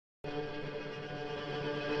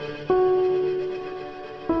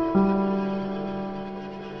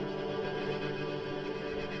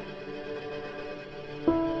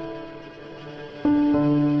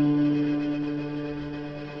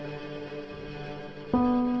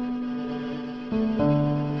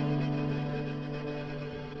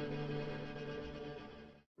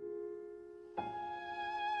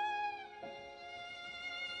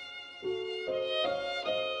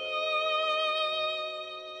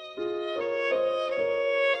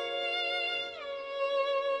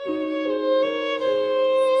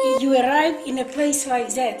you arrive in a place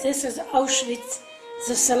like that, this is Auschwitz,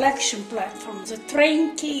 the selection platform. The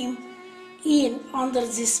train came in under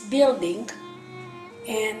this building,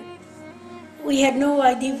 and we had no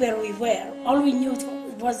idea where we were. All we knew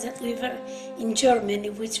was that we were in Germany,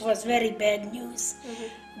 which was very bad news,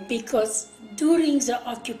 because during the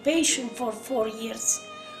occupation for 4 years,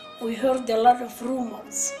 we heard a lot of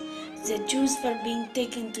rumors that Jews were being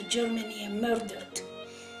taken to Germany and murdered.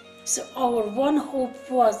 So our one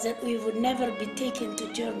hope was that we would never be taken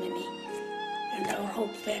to Germany, and our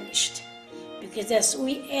hope vanished. Because as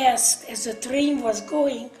we asked, as the train was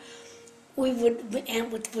going, we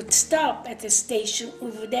would stop at the station,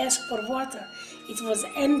 we would ask for water. It was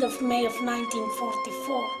end of May of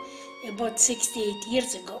 1944, about 68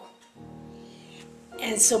 years ago.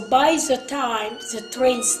 And so by the time the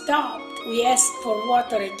train stopped, we asked for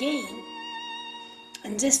water again.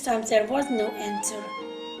 And this time there was no answer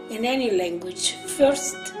in any language.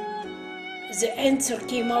 First, the answer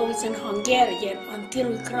came always in Hungarian until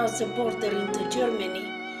we crossed the border into Germany,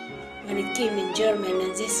 when it came in German,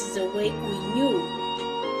 and this is the way we knew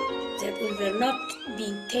that we were not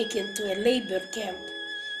being taken to a labor camp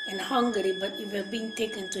in Hungary, but we were being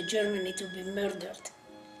taken to Germany to be murdered.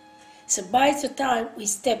 So by the time we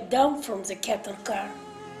stepped down from the cattle car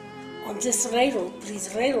on these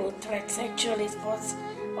railroad tracks, actually it was,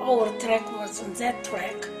 our track was on that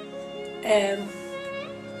track,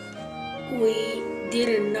 we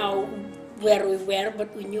didn't know where we were,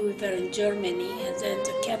 but we knew we were in Germany, and then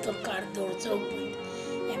the cattle car doors opened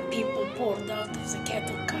and people poured out of the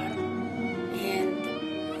cattle car, and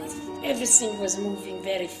everything was moving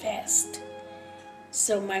very fast.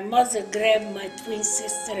 So my mother grabbed my twin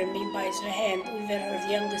sister and me by the hand. We were her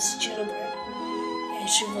youngest children, and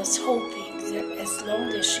she was hoping that as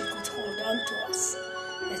long as she could hold on to us,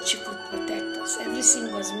 that she could protect us.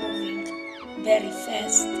 Everything was moving very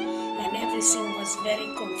fast, and everything was very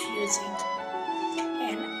confusing.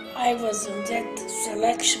 And I was on that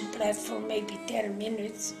selection platform maybe 10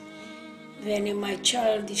 minutes, when in my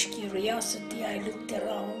childish curiosity I looked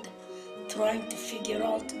around, trying to figure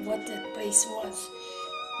out what that place was,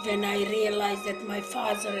 when I realized that my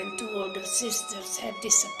father and 2 older sisters had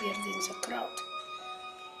disappeared in the crowd.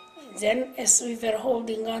 And then, as we were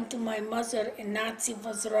holding on to my mother, a Nazi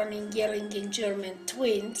was running, yelling in German,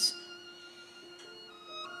 "Twins."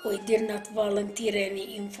 We did not volunteer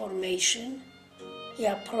any information. He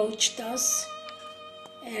approached us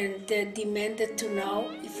and demanded to know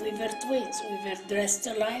if we were twins. We were dressed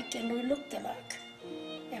alike and we looked alike.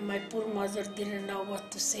 And my poor mother didn't know what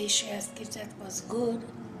to say. She asked if that was good.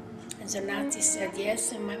 And the Nazi said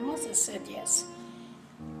yes, and my mother said yes.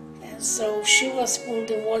 And so she was pulled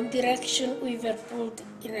in one direction, we were pulled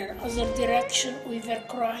in another direction, we were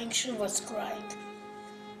crying, she was crying.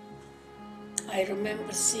 I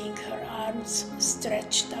remember seeing her arms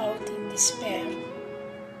stretched out in despair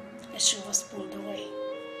as she was pulled away.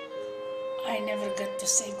 I never got to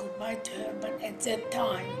say goodbye to her, but at that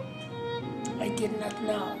time, I did not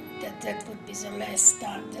know that that would be the last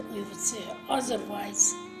time that we would see her.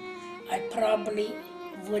 Otherwise, I probably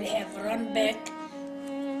would have run back,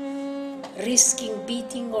 risking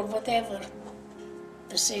beating or whatever,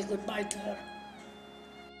 to say goodbye to her.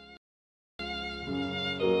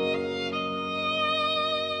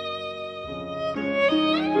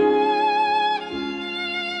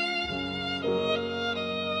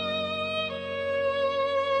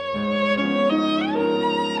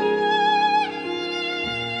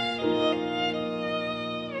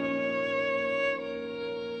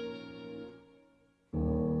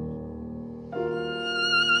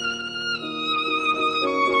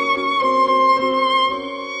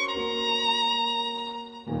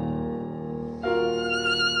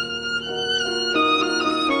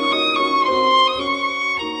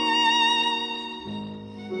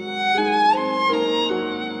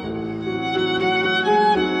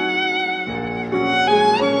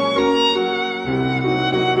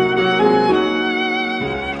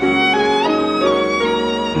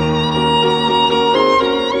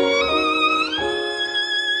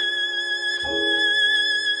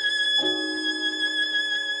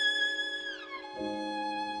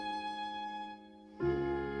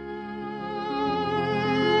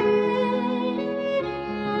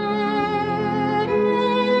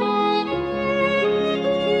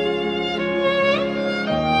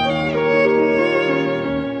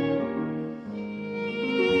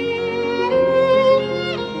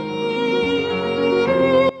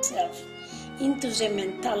 The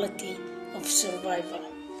mentality of survival.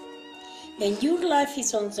 When your life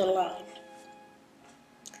is on the line,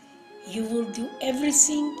 you will do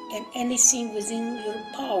everything and anything within your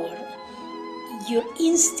power, your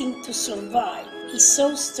instinct to survive is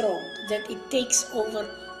so strong that it takes over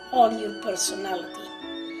all your personality.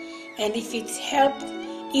 And if it helped,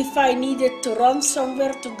 if I needed to run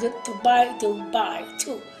somewhere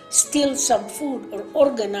to steal some food or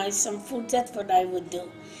organize some food, that's what I would do.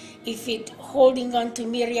 If it holding on to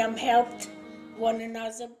Miriam helped one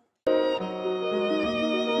another.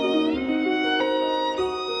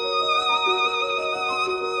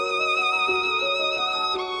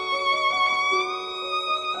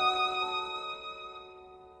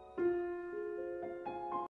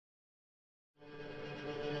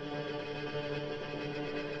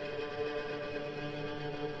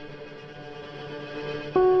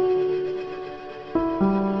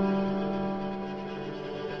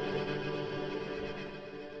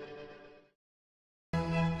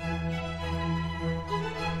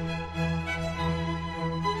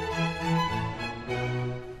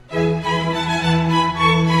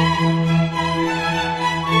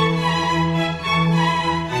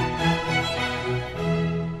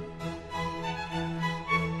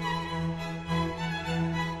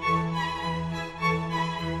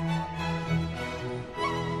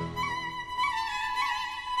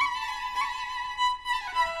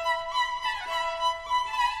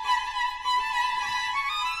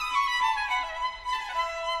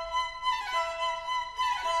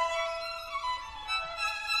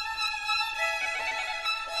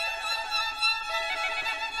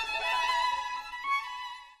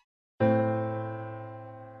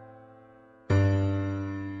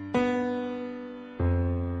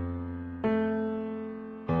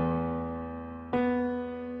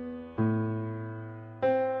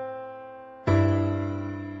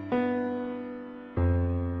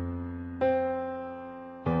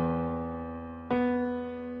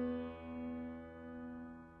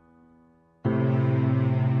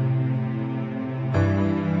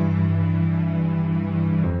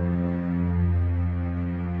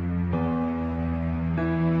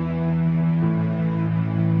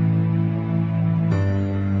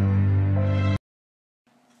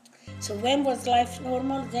 So when was life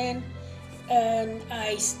normal? Then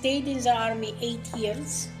I stayed in the army 8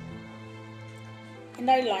 years, and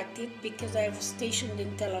I liked it because I was stationed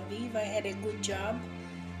in Tel Aviv. I had a good job.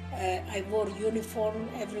 I wore uniform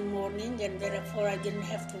every morning, and therefore I didn't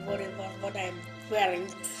have to worry about what I'm wearing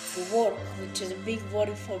to work, which is a big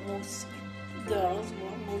worry for most girls,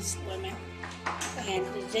 most women. And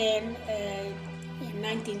then in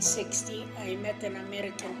 1960, I met an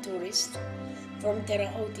American tourist from Terre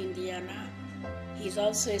Haute, Indiana. He's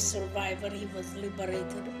also a survivor. He was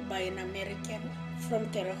liberated by an American from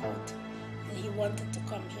Terre Haute. He wanted to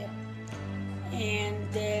come here.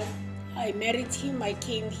 And I married him. I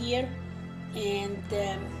came here, and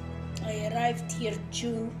I arrived here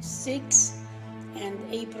June 6, and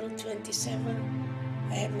April 27,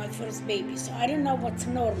 I had my first baby. So I don't know what's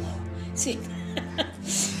normal. See,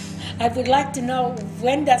 I would like to know,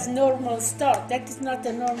 when does normal start? That is not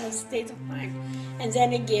a normal state of mind. And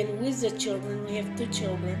then again, with the children, we have 2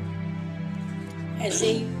 children. As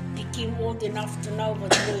they became old enough to know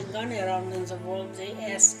what's going on around in the world, they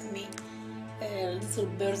asked me a little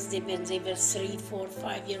birthday when they were 3, 4,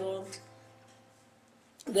 5-year-old,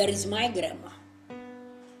 where is my grandma?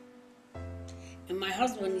 And my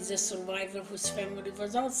husband is a survivor whose family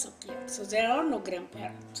was also killed, so there are no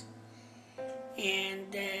grandparents.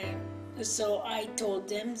 And so I told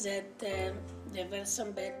them that there were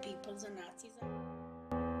some bad people, the Nazis.